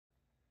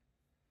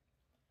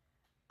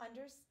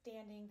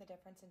Understanding the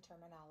difference in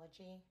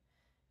terminology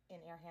in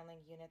air handling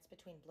units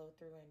between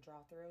blow-through and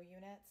draw-through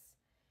units.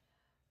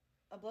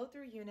 A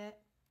blow-through unit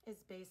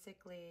is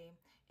basically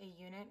a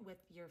unit with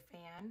your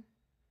fan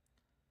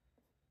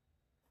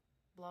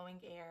blowing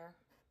air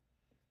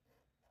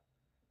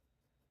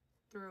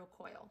through a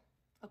coil,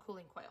 a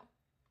cooling coil.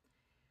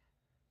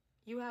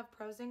 You have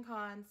pros and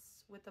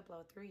cons with the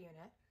blow-through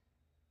unit.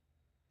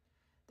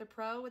 The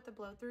pro with the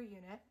blow-through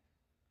unit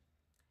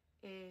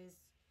is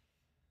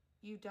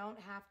you don't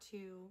have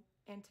to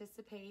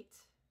anticipate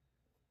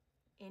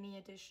any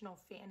additional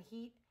fan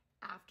heat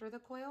after the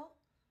coil.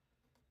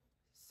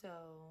 So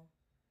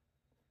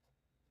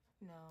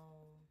no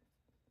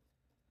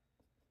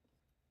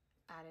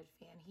added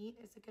fan heat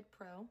is a good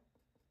pro.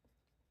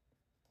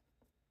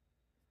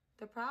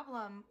 The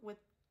problem with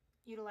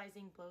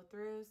utilizing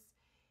blow-throughs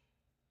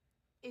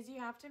is you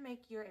have to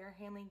make your air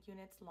handling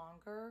units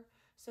longer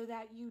so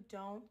that you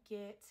don't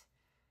get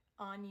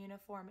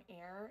ununiform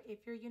air.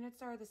 If your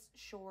units are this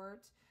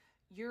short,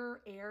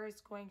 your air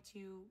is going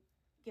to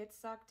get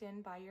sucked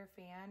in by your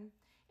fan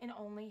and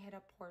only hit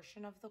a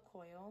portion of the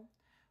coil,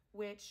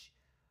 which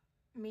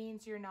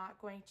means you're not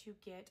going to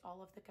get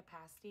all of the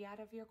capacity out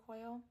of your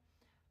coil.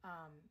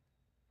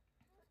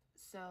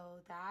 So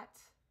that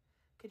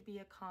could be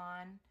a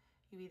con.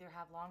 You either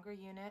have longer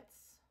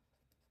units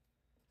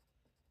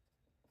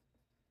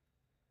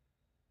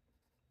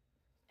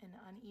and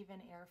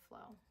uneven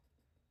airflow,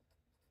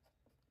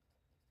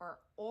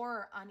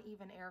 or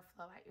uneven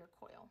airflow at your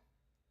coil.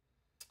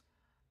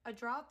 A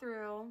draw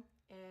through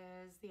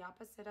is the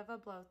opposite of a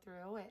blow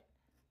through.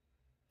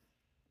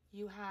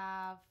 You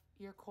have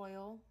your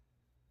coil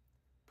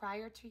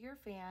prior to your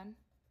fan,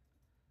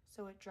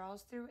 so it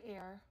draws through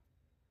air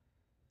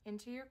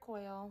into your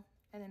coil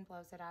and then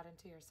blows it out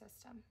into your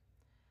system.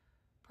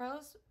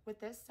 Pros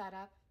with this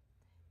setup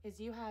is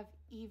you have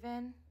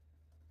even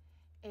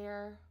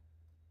air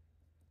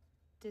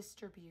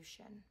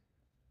distribution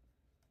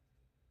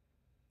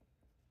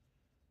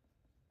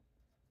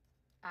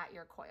at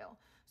your coil.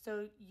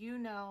 So you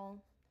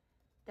know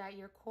that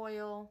your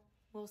coil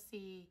will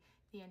see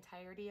the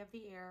entirety of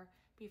the air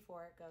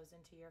before it goes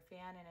into your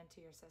fan and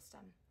into your system.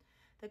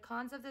 The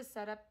cons of this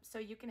setup, so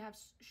you can have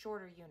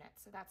shorter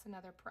units. So that's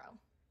another pro.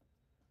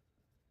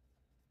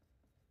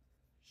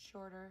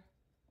 Shorter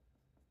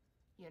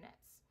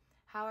units.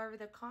 However,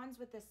 the cons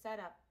with this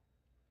setup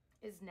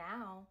is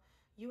now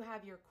you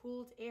have your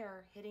cooled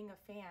air hitting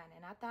a fan,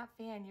 and at that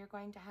fan you're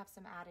going to have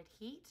some added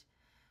heat.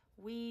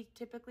 We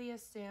typically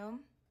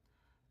assume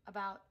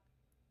about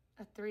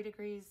a 3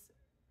 degrees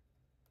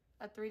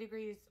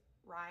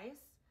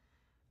rise.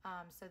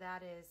 So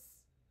that is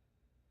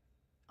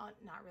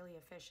not really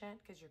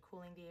efficient because you're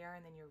cooling the air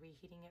and then you're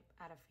reheating it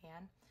at a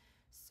fan.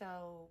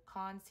 So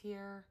cons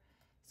here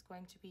is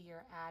going to be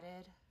your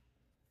added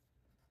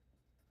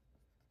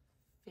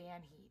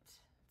fan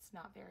heat. It's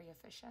not very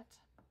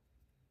efficient.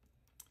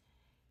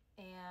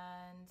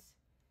 And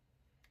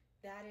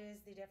that is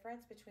the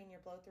difference between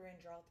your blow-through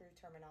and draw-through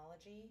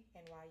terminology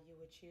and why you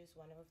would choose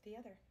one over the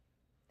other.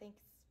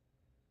 Thanks.